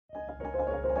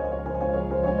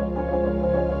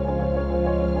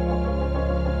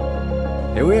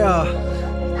Here we are.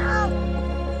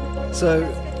 So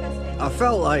I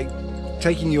felt like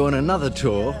taking you on another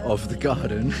tour of the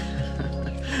garden.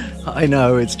 I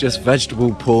know it's just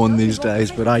vegetable porn these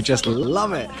days, but I just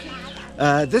love it.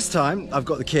 This time I've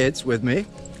got the kids with me.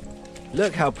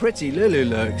 Look how pretty Lulu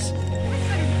looks.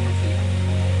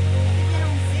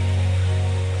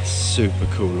 Super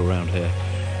cool around here.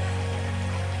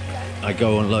 I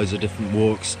go on loads of different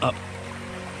walks up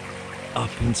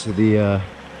into the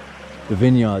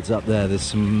vineyards up there. There's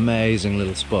some amazing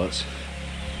little spots.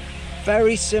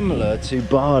 Very similar to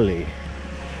Bali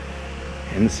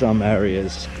in some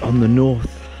areas on the north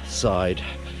side,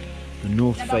 the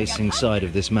north-facing side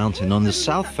of this mountain. On the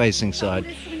south-facing side,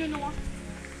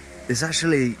 it's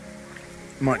actually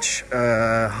much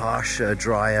harsher,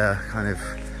 drier kind of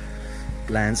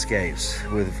landscapes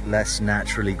with less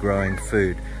naturally growing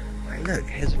food. Hey, look,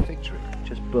 here's a fig tree.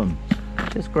 Just boom.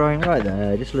 Just growing right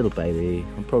there, just a little baby.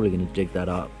 I'm probably going to dig that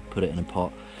up, put it in a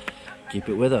pot, keep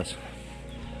it with us.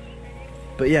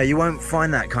 But yeah, you won't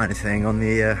find that kind of thing on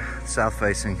the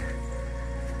south-facing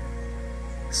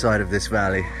side of this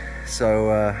valley.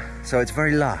 So it's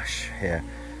very lush here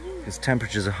because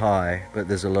temperatures are high, but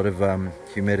there's a lot of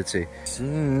humidity.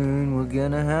 Soon we're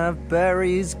gonna have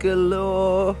berries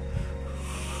galore.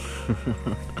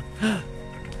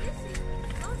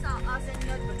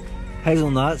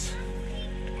 Hazelnuts.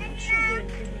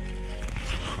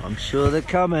 I'm sure they're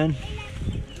coming.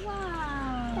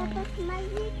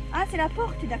 Ah, c'est la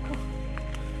porte, d'accord.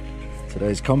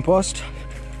 Today's compost.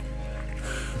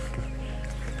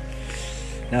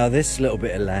 Now this little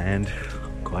bit of land,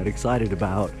 I'm quite excited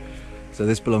about. So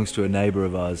this belongs to a neighbour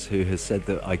of ours who has said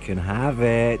that I can have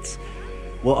it.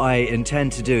 What I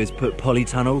intend to do is put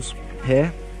polytunnels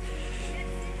here,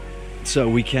 so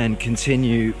we can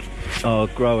continue our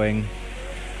growing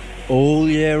all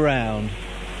year round.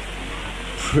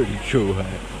 Pretty cool,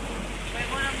 hey?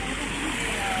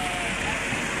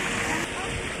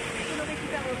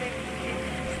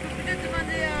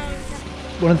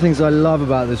 One of the things I love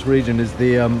about this region is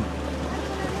the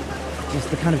just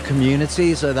the kind of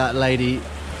community. So that lady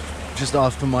just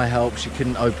asked for my help. She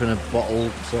couldn't open a bottle,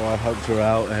 so I helped her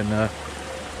out, and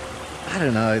I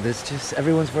don't know, there's just,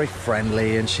 everyone's very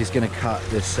friendly, and she's going to cut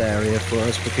this area for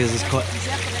us because there's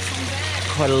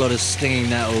quite a lot of stinging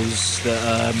nettles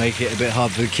that make it a bit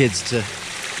hard for the kids to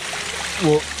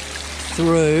walk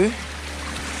through.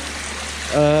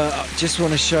 I just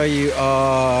want to show you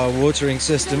our watering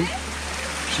system,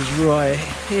 which is right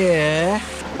here.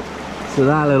 So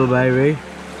that little baby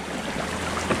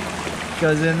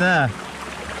goes in there,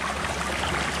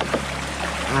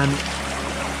 and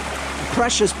the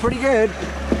pressure's pretty good.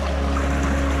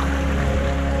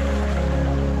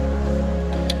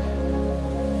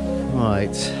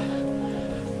 Right,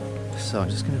 so I'm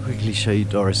just going to quickly show you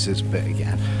Doris's bit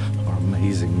again, our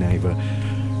amazing neighbour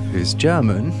who's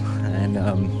German, and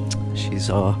she's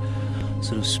our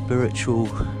sort of spiritual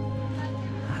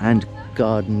and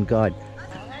garden guide.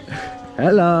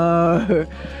 Hello!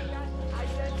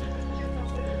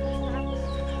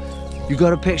 You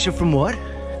got a picture from what?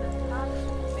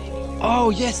 Oh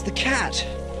yes, the cat!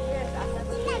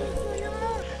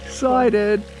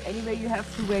 Excited! Anyway, you have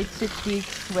to wait 6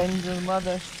 weeks when the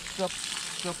mother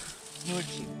stops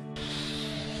nourishing.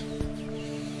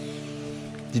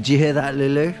 Did you hear that,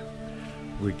 Lulu?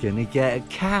 We're gonna get a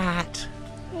cat!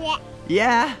 Yeah.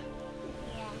 Yeah?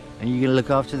 And you gonna look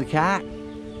after the cat?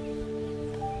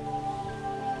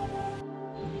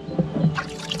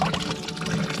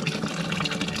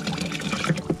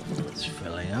 It's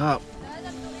filling up.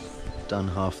 Done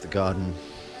half the garden.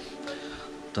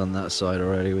 Done that side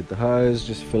already with the hose,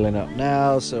 just filling up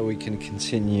now so we can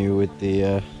continue with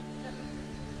the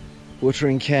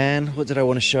watering can. What did I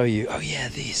want to show you? Oh yeah,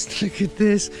 these. Look at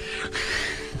this.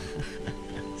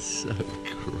 So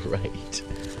great.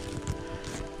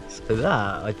 So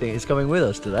that, I think, is coming with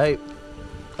us today,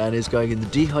 and is going in the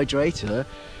dehydrator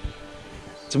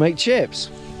to make chips,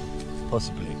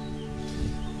 possibly.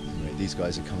 Anyway, these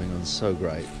guys are coming on so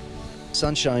great.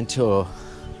 Sunshine tour,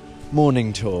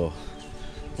 morning tour.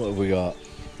 What have we got?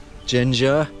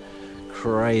 Ginger,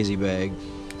 crazy big.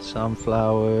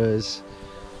 Sunflowers,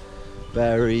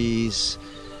 berries,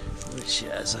 which,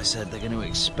 as I said, they're going to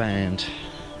expand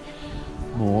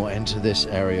more into this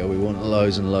area. We want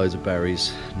loads and loads of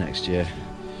berries next year.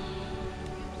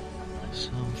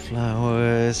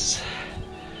 Sunflowers,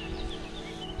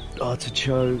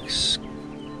 artichokes,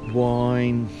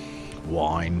 wine,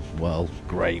 well,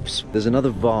 grapes. There's another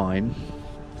vine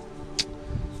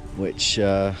which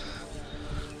is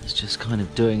just kind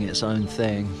of doing its own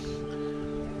thing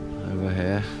over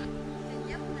here.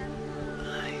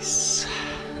 Nice.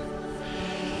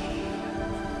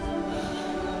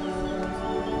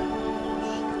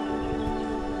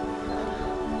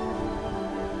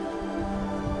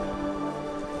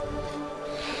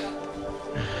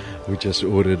 We just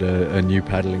ordered a new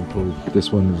paddling pool.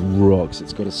 This one rocks.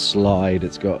 It's got a slide,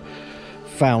 it's got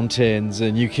fountains,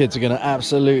 and you kids are going to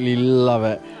absolutely love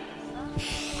it.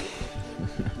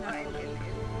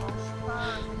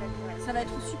 Ça va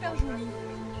être super joli.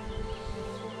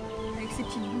 Avec ces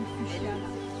petites boules fuchsia là.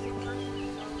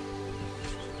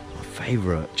 My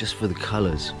favourite, just for the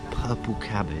colours, purple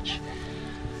cabbage.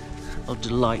 Oh,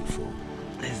 delightful.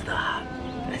 There's that.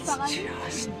 It's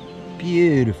just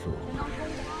beautiful.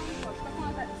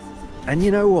 And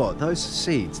you know what? Those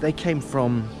seeds, they came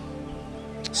from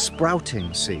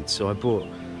sprouting seeds. So I bought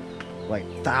like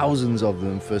thousands of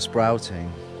them for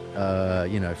sprouting,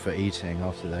 you know, for eating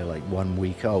after they're like 1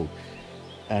 week old.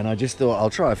 And I just thought I'll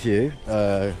try a few,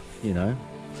 you know,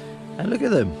 and look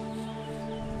at them.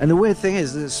 And the weird thing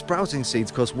is that sprouting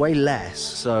seeds cost way less.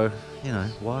 So, you know,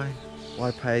 why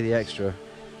pay the extra?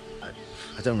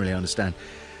 I don't really understand.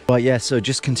 But yeah, so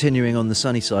just continuing on the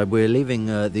sunny side, we're leaving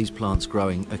these plants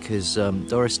growing because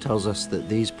Doris tells us that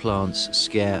these plants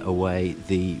scare away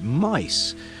the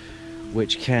mice,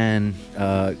 which can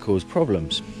cause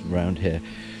problems around here.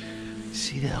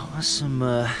 See, there are some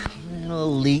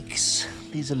little leeks.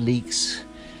 These are leeks.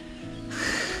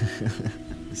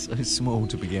 So small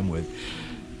to begin with,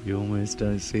 you almost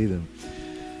don't see them.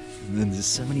 And then there's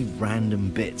so many random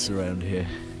bits around here,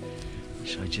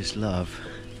 which I just love.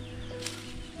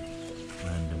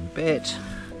 Random bit,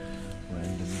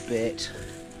 random bit.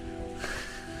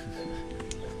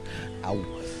 Ow.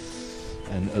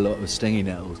 And a lot of stinging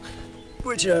nettles,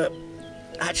 which are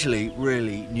actually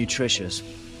really nutritious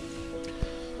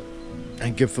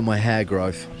and good for my hair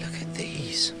growth. Look at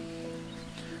these.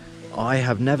 I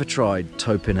have never tried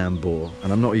topinambur,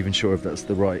 and I'm not even sure if that's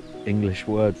the right English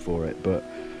word for it, but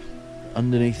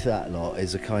underneath that lot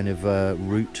is a kind of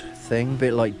root thing, a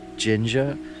bit like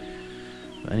ginger.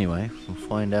 But anyway, we'll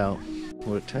find out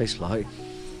what it tastes like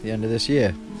at the end of this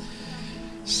year.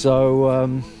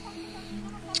 So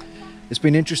it's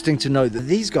been interesting to note that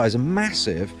these guys are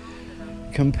massive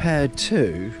compared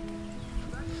to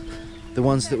the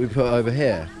ones that we put over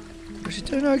here, which are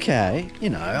doing okay. You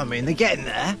know, I mean, they're getting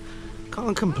there.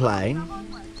 Can't complain.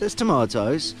 There's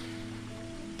tomatoes,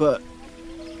 but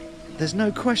there's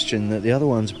no question that the other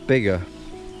one's bigger.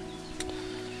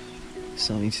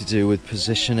 Something to do with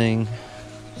positioning,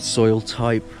 soil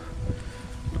type,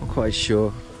 not quite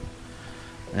sure.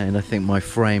 And I think my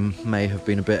frame may have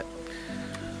been a bit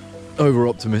over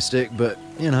optimistic, but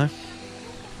you know,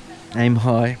 aim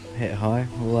high, hit high,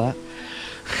 all that.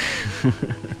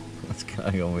 What's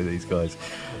going on with these guys?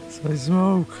 So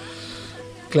small.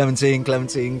 Clementine,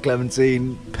 clementine,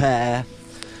 clementine, pear,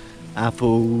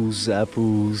 apples,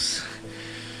 apples,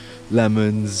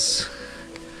 lemons,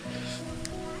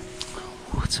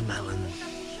 watermelon.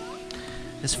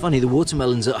 It's funny, the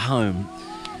watermelons at home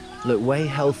look way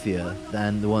healthier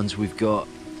than the ones we've got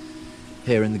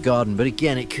here in the garden, but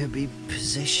again, it could be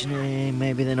positioning.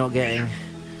 Maybe they're not getting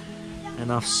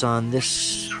enough sun.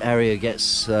 This area gets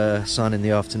sun in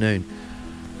the afternoon,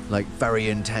 like very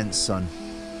intense sun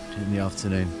in the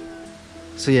afternoon.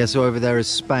 So yeah, so over there is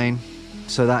Spain,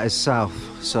 so that is south,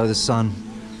 so the sun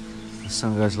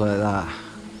goes like that,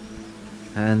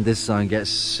 and this sun gets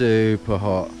super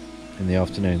hot in the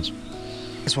afternoons.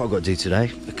 That's what I've got to do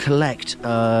today. Collect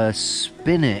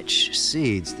spinach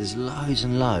seeds. There's loads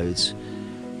and loads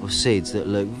of seeds that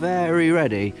look very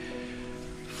ready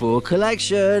for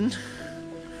collection.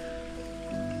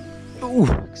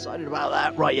 Ooh, excited about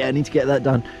that. Right, yeah, I need to get that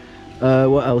done.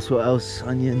 What else? What else?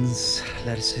 Onions,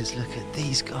 lettuces. Look at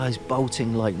these guys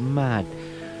bolting like mad.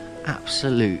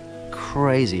 Absolute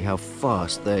crazy how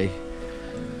fast they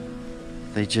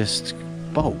just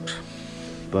bolt.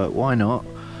 But why not?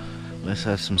 Let's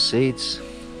have some seeds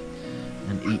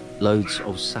and eat loads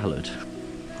of salad.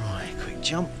 Right, quick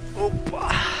jump. Oop.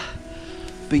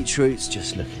 Beetroot's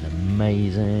just looking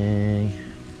amazing.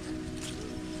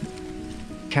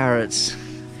 Carrots.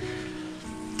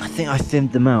 I think I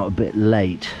thinned them out a bit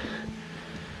late.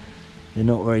 They're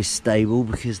not very stable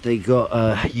because they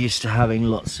got used to having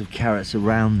lots of carrots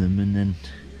around them, and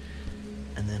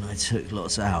then I took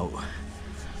lots out,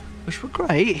 which were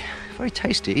great, very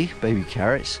tasty baby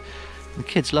carrots. The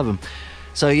kids love them.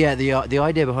 So yeah, the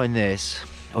idea behind this,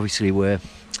 obviously we're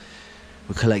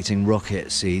collecting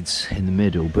rocket seeds in the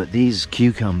middle, but these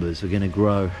cucumbers are going to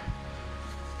grow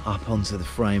up onto the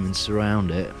frame and surround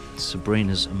it.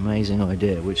 Sabrina's amazing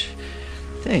idea, which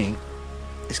I think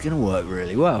is going to work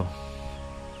really well.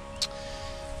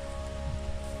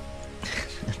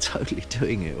 They're totally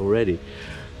doing it already.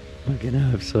 We're going to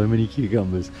have so many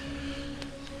cucumbers.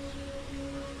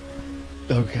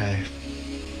 Okay,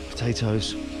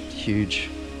 potatoes, huge.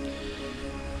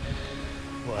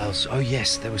 What else? Oh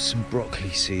yes, there was some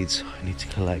broccoli seeds I need to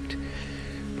collect.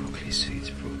 Broccoli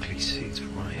seeds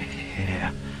right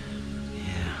here.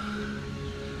 Yeah.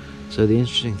 So the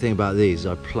interesting thing about these,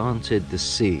 I planted the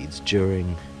seeds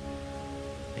during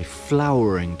a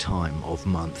flowering time of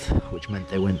month, which meant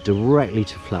they went directly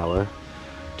to flower.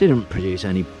 Didn't produce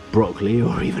any broccoli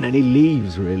or even any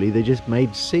leaves really, they just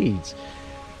made seeds,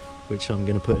 which I'm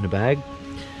going to put in a bag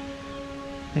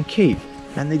and keep.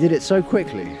 And they did it so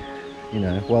quickly, you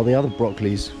know, while the other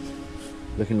broccoli's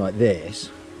looking like this.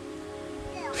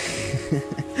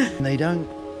 They don't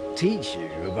teach you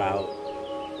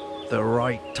about the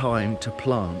right time to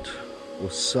plant or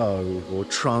sow or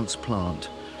transplant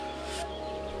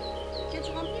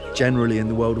generally in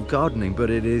the world of gardening, but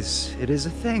it is a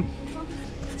thing.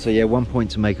 So yeah, one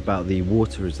point to make about the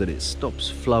water is that it stops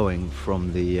flowing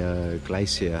from the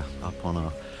glacier up on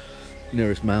our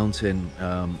nearest mountain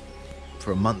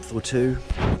for a month or two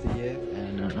of the year,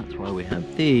 and that's why we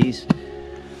have these,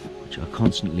 which are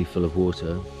constantly full of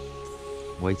water,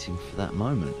 waiting for that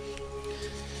moment.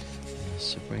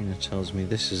 Sabrina tells me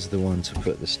this is the one to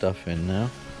put the stuff in now.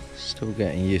 Still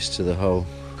getting used to the whole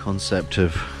concept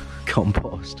of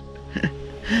compost.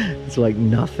 It's like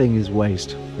nothing is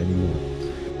waste anymore.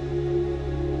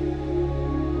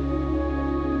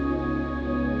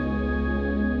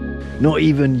 Not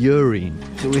even urine.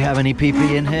 Do we have any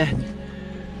pee-pee in here?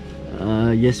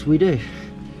 Yes we do.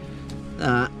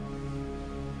 That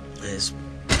is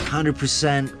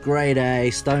 100% grade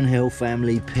A Stonehill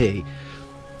family pee.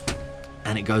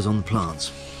 And it goes on the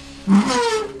plants.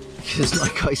 Because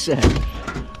like I said,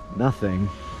 nothing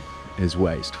is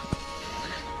waste.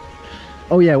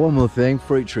 Oh yeah, one more thing,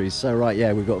 fruit trees. So right,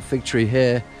 yeah, we've got a fig tree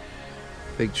here.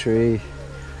 Fig tree.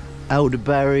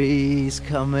 Elderberries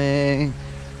coming.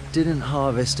 Didn't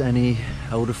harvest any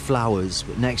elder flowers,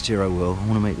 but next year I will. I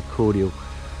want to make the cordial.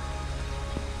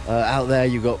 Out there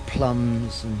you've got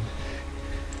plums and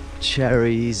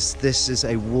cherries. This is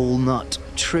a walnut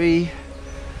tree.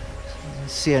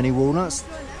 See any walnuts?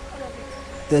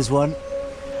 There's one.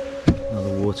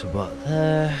 Another water butt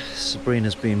there.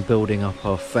 Sabrina's been building up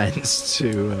our fence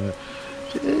to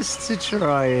just to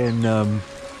try and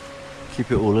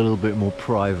keep it all a little bit more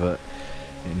private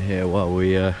in here while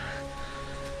we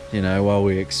you know, while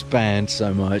we expand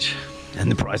so much and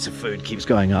the price of food keeps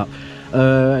going up.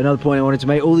 Another point I wanted to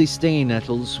make, all these stinging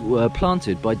nettles were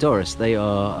planted by Doris. They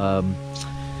are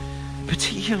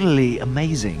particularly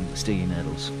amazing stinging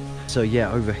nettles. So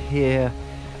yeah, over here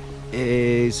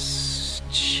is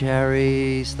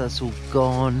cherries, that's all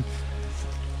gone.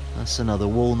 That's another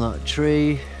walnut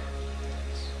tree.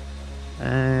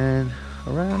 And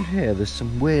around here there's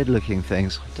some weird looking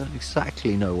things. I don't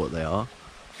exactly know what they are.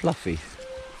 Fluffy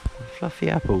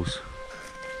apples.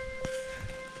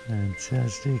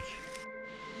 Fantastic.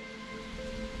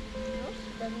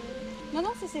 Non,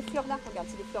 non, c'est ces fleurs-là, regarde,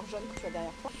 c'est des fleurs jaunes que tu as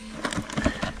derrière toi.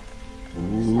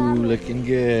 Ooh, looking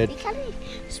good. Can I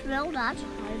smell that?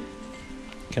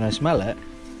 Can I smell it?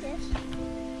 Yes.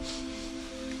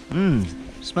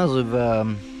 Smells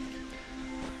of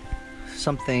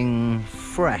something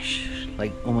fresh,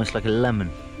 like almost like a lemon.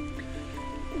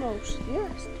 Most,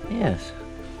 yes. Yes.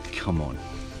 Come on.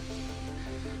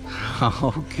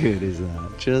 How good is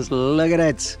that? Just look at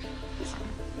it.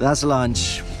 That's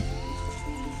lunch.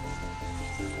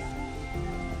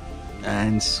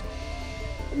 And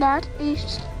That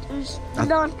is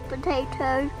not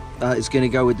potato. it's going to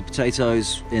go with the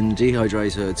potatoes in the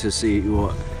dehydrator to see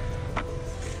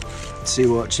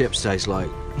what chips taste like.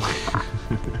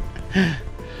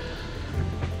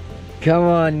 Come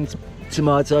on,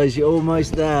 tomatoes, you're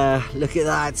almost there. Look at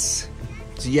that.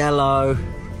 It's yellow.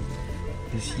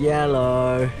 It's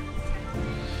yellow.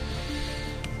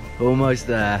 Almost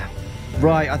there.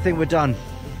 Right, I think we're done.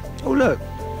 Oh, look.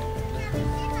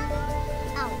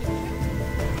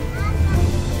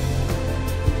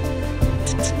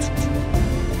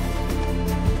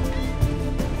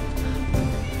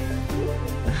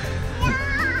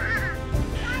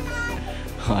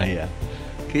 Hiya.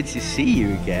 Good to see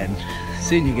you again.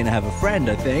 Soon you're gonna have a friend,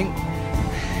 I think.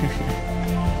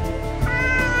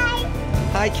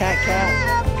 Hi, cat.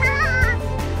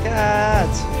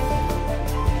 Cat.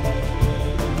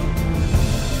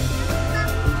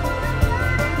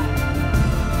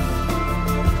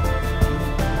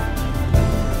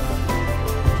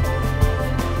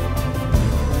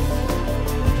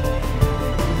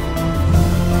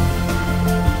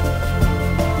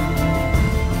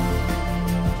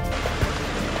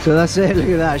 So that's it, look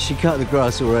at that, she cut the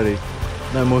grass already.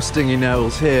 No more stinging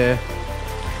nettles here.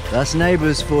 That's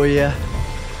neighbours for you.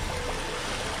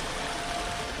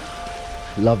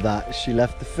 Love that, she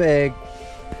left the fig.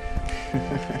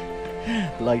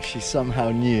 Like she somehow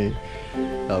knew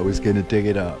I was going to dig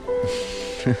it up.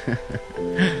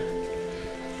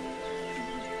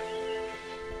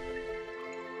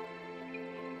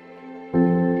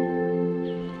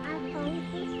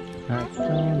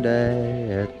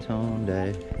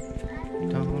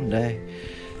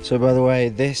 So by the way,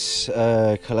 this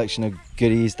collection of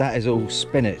goodies, that is all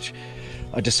spinach.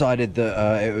 I decided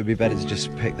that it would be better to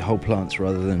just pick the whole plants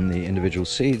rather than the individual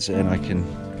seeds, and I can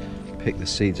pick the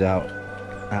seeds out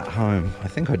at home. I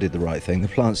think I did the right thing. The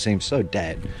plants seem so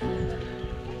dead.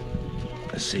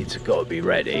 The seeds have got to be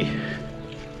ready.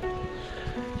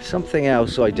 Something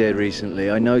else I did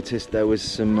recently, I noticed there was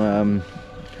some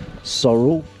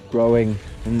sorrel growing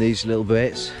in these little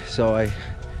bits, so I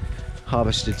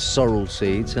harvested sorrel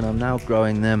seeds and I'm now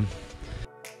growing them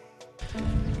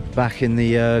back in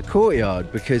the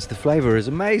courtyard because the flavour is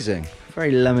amazing.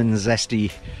 Very lemon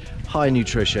zesty, high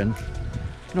nutrition,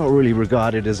 not really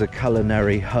regarded as a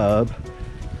culinary herb,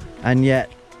 and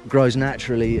yet grows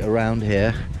naturally around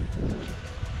here.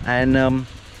 And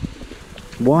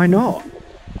why not?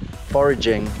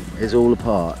 Foraging is all a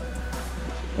part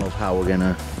of how we're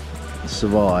gonna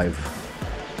survive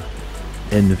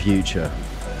in the future,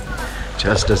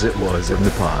 just as it was in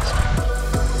the past.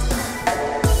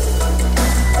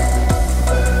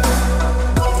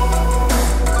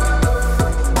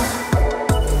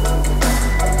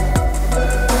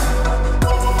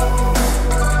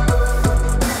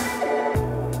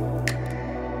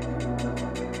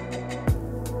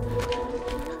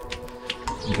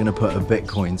 I'm gonna put a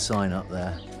Bitcoin sign up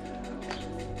there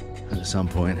at some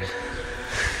point.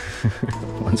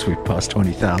 Once we've passed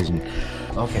 20,000.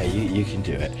 Okay, you can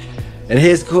do it. And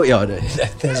here's the courtyard.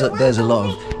 There's a lot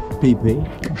of PP.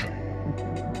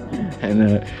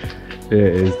 And here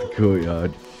is the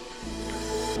courtyard.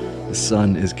 The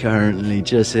sun is currently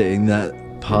just hitting that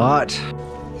part.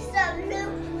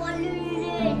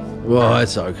 Well,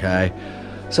 it's okay.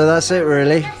 So that's it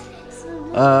really.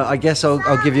 I guess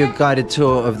I'll give you a guided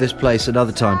tour of this place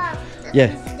another time. Yeah.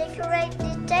 Decorate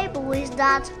the table with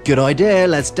that. Good idea.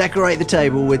 Let's decorate the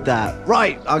table with that.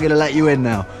 Right, I'm gonna let you in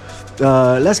now.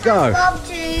 Let's go. Bob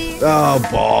too. Oh,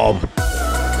 Bob.